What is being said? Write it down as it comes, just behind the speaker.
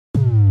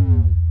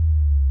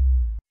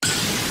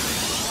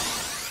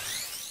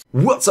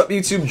What's up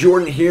YouTube,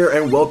 Jordan here,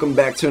 and welcome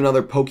back to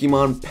another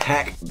Pokemon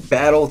pack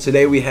battle.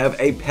 Today we have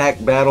a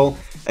pack battle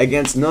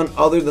against none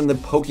other than the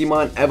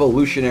Pokemon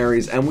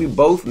Evolutionaries, and we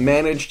both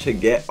managed to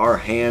get our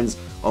hands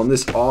on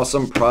this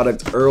awesome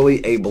product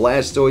early, a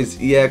Blastoise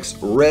EX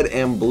Red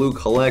and Blue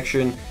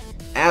collection.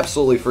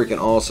 Absolutely freaking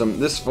awesome.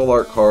 This full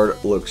art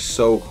card looks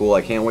so cool.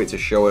 I can't wait to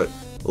show it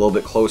a little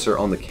bit closer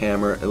on the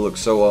camera. It looks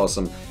so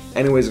awesome.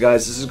 Anyways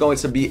guys, this is going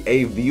to be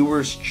a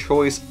viewer's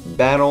choice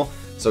battle.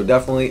 So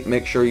definitely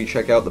make sure you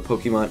check out the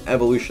Pokemon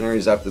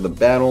Evolutionaries after the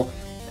battle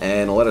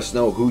and let us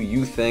know who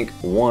you think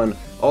won.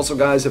 Also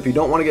guys, if you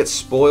don't want to get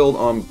spoiled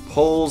on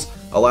polls,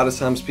 a lot of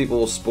times people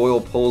will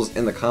spoil polls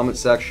in the comment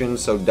section,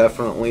 so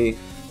definitely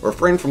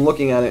refrain from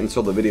looking at it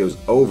until the video's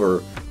over,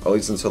 or at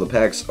least until the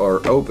packs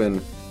are open,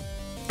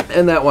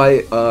 and that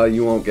way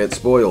you won't get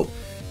spoiled.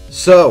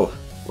 So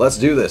let's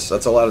do this.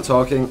 That's a lot of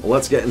talking.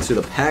 Let's get into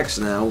the packs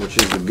now, which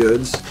is the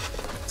goods.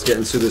 Let's get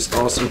into this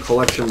awesome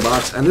collection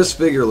box, and this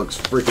figure looks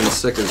freaking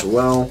sick as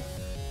well,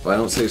 if I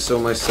don't say so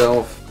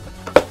myself.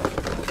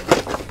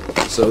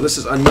 So this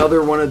is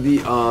another one of the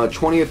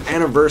 20th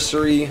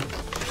anniversary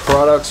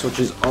products, which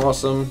is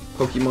awesome.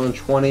 Pokemon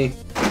 20.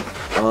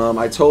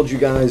 I told you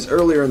guys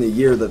earlier in the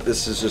year that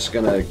this is just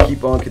going to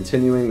keep on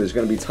continuing. There's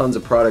going to be tons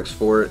of products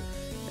for it,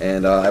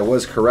 and I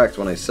was correct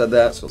when I said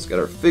that. So let's get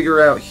our figure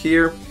out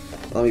here.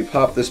 Let me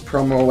pop this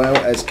promo out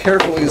as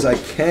carefully as I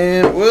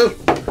can. Woo!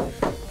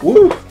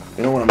 Woo!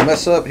 You don't want to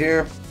mess up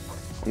here.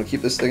 I'm going to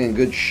keep this thing in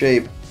good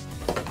shape.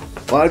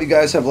 A lot of you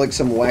guys have like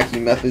some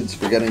wacky methods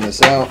for getting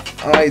this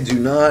out. I do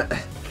not.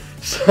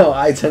 So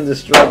I tend to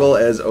struggle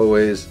as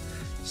always.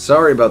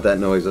 Sorry about that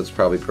noise. That's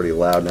probably pretty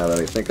loud now that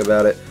I think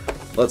about it.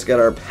 Let's get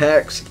our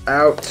packs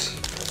out.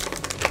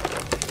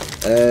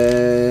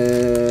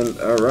 And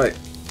alright.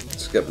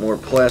 Let's get more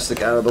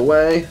plastic out of the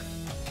way.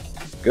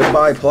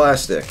 Goodbye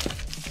plastic.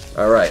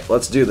 Alright,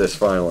 let's do this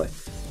finally.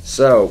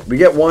 So, we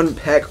get one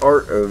pack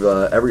art of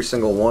every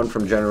single one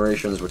from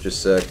Generations, which is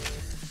sick.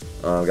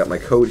 I've got my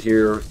code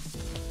here.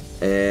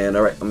 And,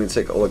 alright, let me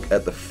take a look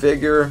at the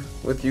figure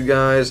with you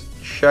guys.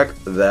 Check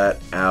that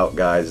out,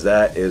 guys.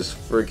 That is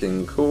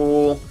freaking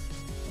cool.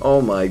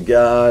 Oh my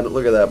god,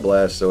 look at that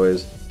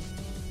Blastoise.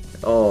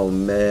 Oh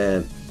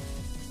man.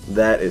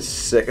 That is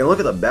sick. And look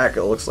at the back,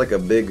 it looks like a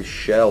big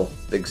shell,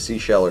 big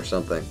seashell or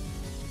something.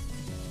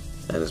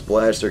 And his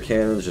blaster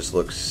cannons just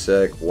look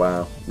sick.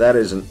 Wow. That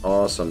is an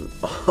awesome,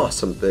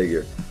 awesome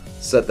figure.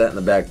 Set that in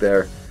the back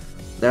there.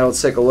 Now let's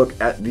take a look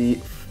at the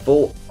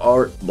full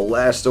art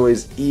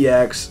Blastoise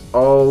EX.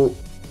 Oh,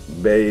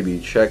 baby.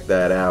 Check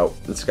that out.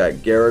 It's got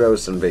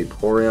Gyarados and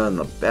Vaporeon in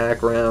the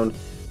background.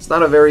 It's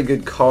not a very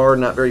good card,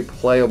 not very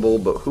playable,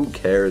 but who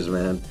cares,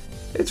 man?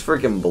 It's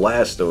freaking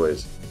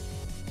Blastoise.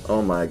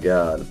 Oh my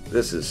god.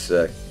 This is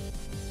sick.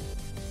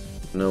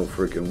 No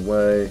freaking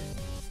way.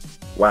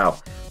 Wow.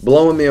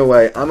 Blowing me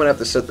away. I'm going to have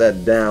to set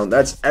that down.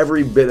 That's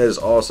every bit as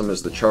awesome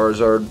as the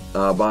Charizard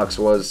box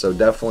was, so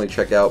definitely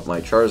check out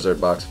my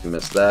Charizard box if you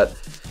missed that.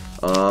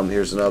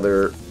 Here's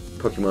another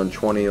Pokemon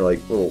 20 like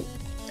little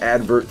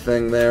advert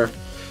thing there.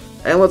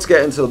 And let's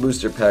get into the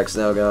booster packs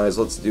now, guys.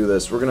 Let's do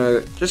this. We're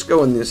going to just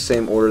go in the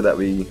same order that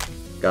we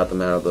got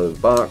them out of the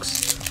box.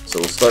 So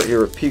we'll start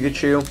here with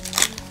Pikachu.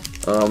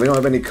 We don't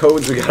have any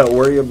codes we got to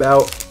worry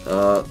about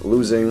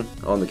losing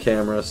on the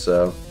camera,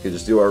 so you can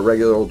just do our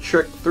regular old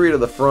trick. 3 to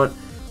the front.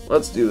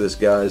 Let's do this,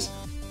 guys.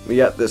 We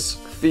got this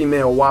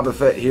female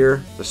Wobbuffet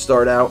here to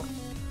start out.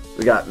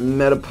 We got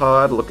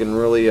Metapod looking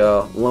really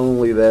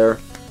lonely there.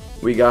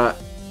 We got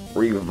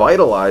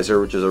Revitalizer,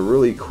 which is a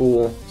really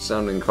cool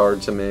sounding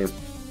card to me.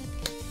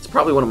 It's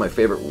probably one of my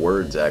favorite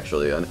words,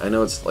 actually. I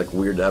know it's like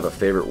weird to have a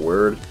favorite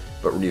word,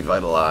 but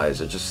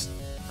Revitalize, it just,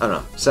 I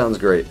don't know, sounds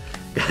great.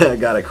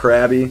 Got a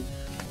Krabby.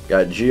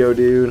 Got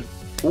Geodude.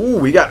 Ooh,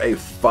 we got a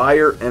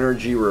Fire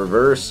Energy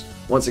Reverse.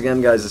 Once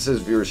again, guys, this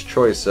is viewer's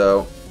choice,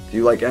 so if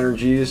you like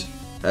energies,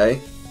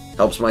 hey,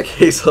 helps my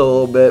case a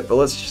little bit, but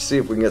let's just see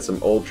if we can get some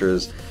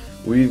ultras.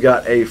 We've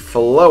got a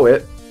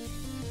Floet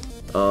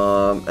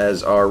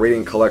as our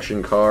Radiant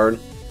Collection card,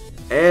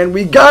 and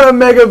we got a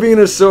Mega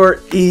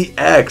Venusaur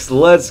EX.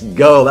 Let's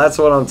go. That's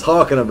what I'm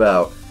talking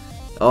about.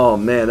 Oh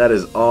man, that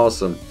is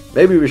awesome.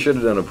 Maybe we should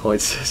have done a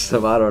point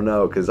system, I don't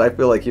know, because I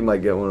feel like he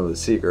might get one of the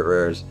secret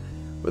rares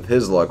with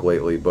his luck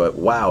lately, but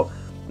wow.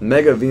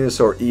 Mega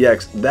Venusaur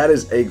EX, that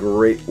is a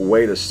great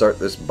way to start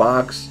this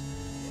box.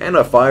 And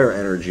a Fire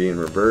Energy in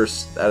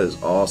reverse. That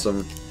is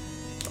awesome.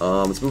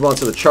 Let's move on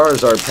to the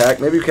Charizard pack.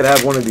 Maybe we could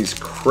have one of these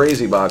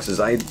crazy boxes.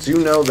 I do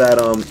know that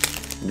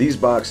these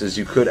boxes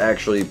you could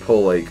actually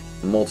pull like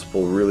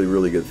multiple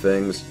really good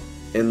things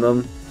in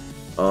them.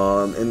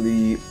 In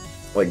the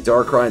like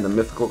Darkrai and the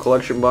Mythical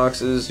Collection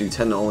boxes, you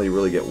tend to only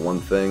really get one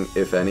thing,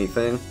 if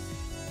anything.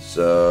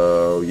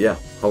 So yeah,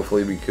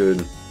 hopefully we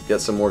could get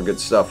some more good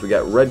stuff. We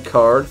got Red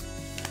Card,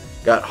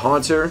 got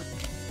Haunter,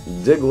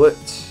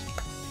 Diglett,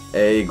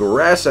 a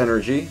Grass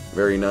Energy,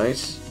 very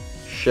nice,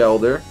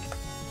 Shelder,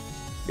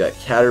 we got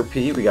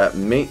Caterpie, we got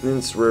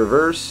Maintenance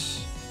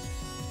Reverse,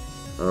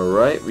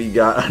 alright, we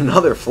got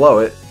another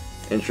Floet,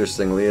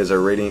 interestingly, as a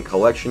Radiant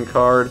Collection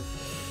card,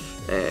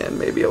 And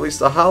maybe at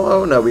least a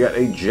holo. No, we got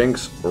a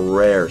Jinx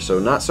rare. So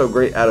not so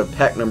great out of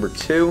pack number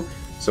 2.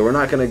 So we're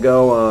not going to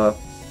go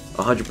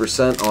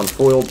 100% on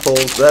foil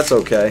pulls. But that's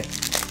okay.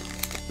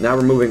 Now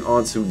we're moving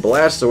on to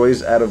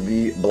Blastoise out of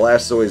the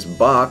Blastoise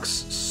box.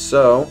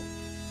 So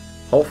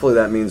hopefully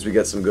that means we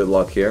get some good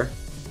luck here.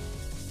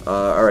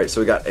 Alright,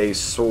 so we got a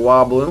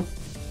Swablu.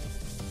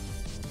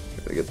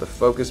 Gotta get the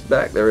focus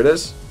back. There it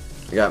is.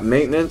 We got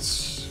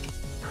Maintenance,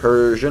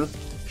 Persian,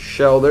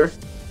 Shelter,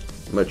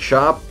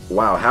 Machop.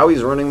 Wow, how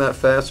he's running that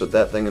fast with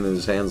that thing in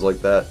his hands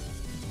like that.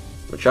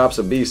 Machop's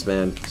a beast,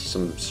 man.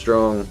 Some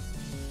strong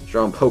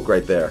poke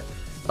right there.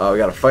 We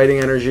got a Fighting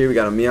Energy. We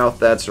got a Meowth.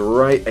 That's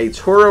right. A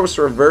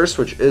Tauros Reverse,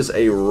 which is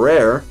a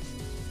rare.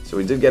 So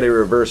we did get a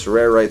reverse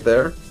rare right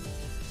there.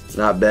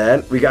 Not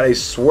bad. We got a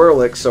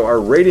Swirlix. So our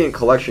Radiant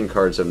Collection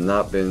cards have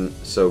not been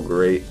so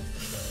great.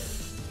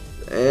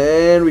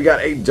 And we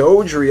got a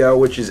Dodrio,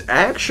 which is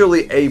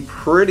actually a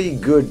pretty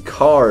good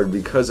card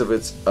because of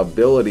its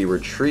ability,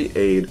 Retreat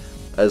Aid.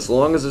 As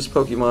long as this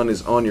Pokemon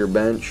is on your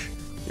bench,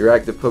 your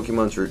active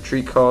Pokemon's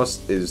retreat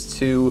cost is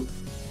 2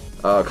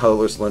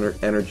 colorless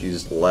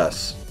energies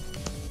less.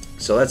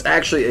 So that's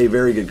actually a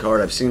very good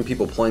card. I've seen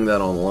people playing that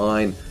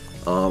online.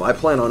 I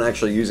plan on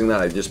actually using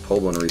that. I just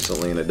pulled one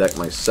recently in a deck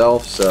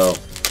myself, so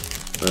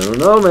I don't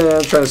know, man.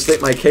 I'm trying to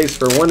state my case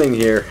for winning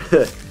here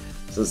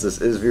since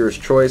this is viewer's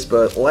choice.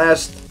 But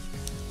last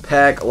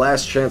pack,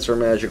 last chance for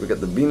Magic. We got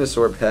the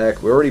Venusaur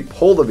pack. We already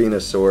pulled a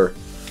Venusaur.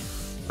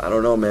 I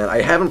don't know, man.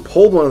 I haven't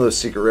pulled one of those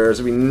secret rares.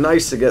 It'd be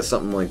nice to get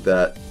something like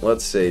that.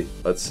 Let's see.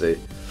 Let's see.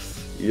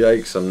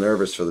 Yikes, I'm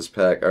nervous for this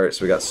pack. Alright,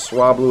 so we got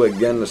Swablu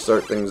again to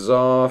start things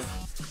off.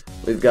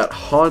 We've got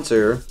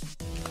Haunter,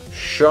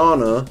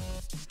 Shauna,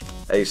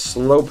 a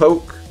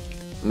Slowpoke,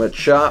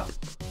 Machop,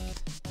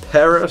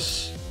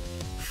 Paris,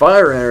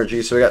 Fire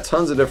Energy, so we got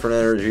tons of different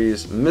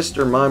energies.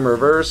 Mr. Mime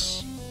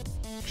Reverse,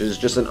 which is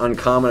just an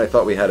uncommon. I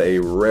thought we had a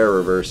rare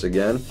reverse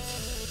again.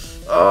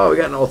 Oh, we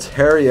got an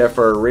Altaria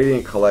for our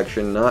Radiant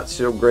Collection. Not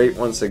so great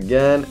once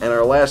again. And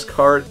our last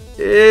card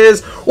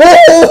is...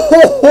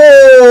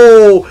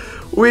 Whoa!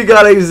 We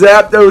got a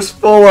Zapdos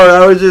Full Art.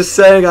 I was just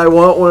saying I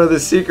want one of the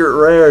secret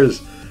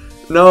rares.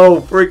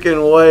 No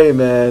freaking way,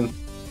 man.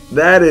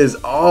 That is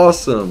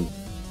awesome.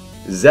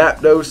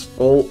 Zapdos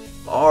Full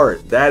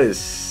Art. That is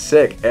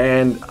sick.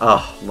 And,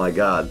 oh my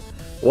god.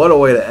 What a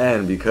way to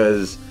end,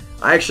 because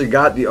I actually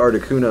got the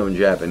Articuno in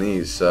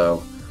Japanese,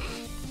 so...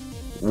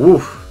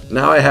 Woof.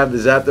 Now I have the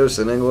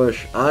Zapdos in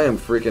English. I am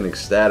freaking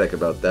ecstatic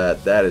about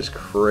that. That is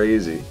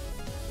crazy.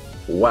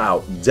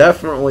 Wow.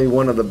 Definitely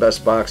one of the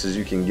best boxes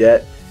you can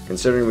get,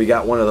 considering we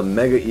got one of the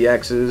Mega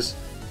EXs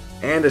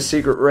and a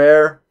secret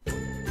rare.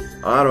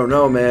 I don't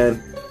know,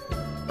 man.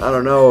 I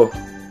don't know.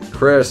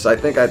 Chris, I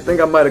think I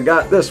might have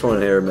got this one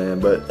here,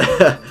 man. But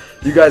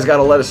you guys got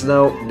to let us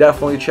know.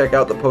 Definitely check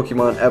out the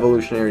Pokemon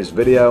Evolutionaries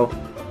video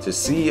to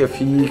see if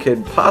he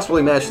could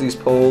possibly match these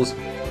pulls.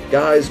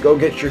 Guys, go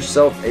get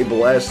yourself a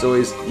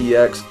Blastoise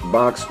EX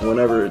box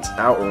whenever it's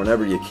out or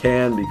whenever you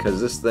can,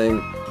 because this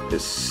thing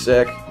is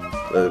sick.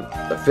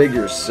 The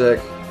figure is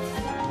sick.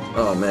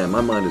 Oh man,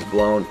 my mind is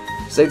blown.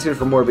 Stay tuned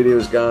for more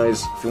videos,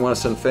 guys. If you want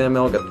to send fan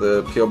mail, got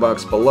the P.O.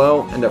 box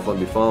below, and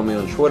definitely be following me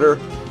on Twitter.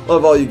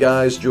 Love all you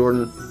guys.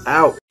 Jordan,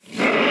 out.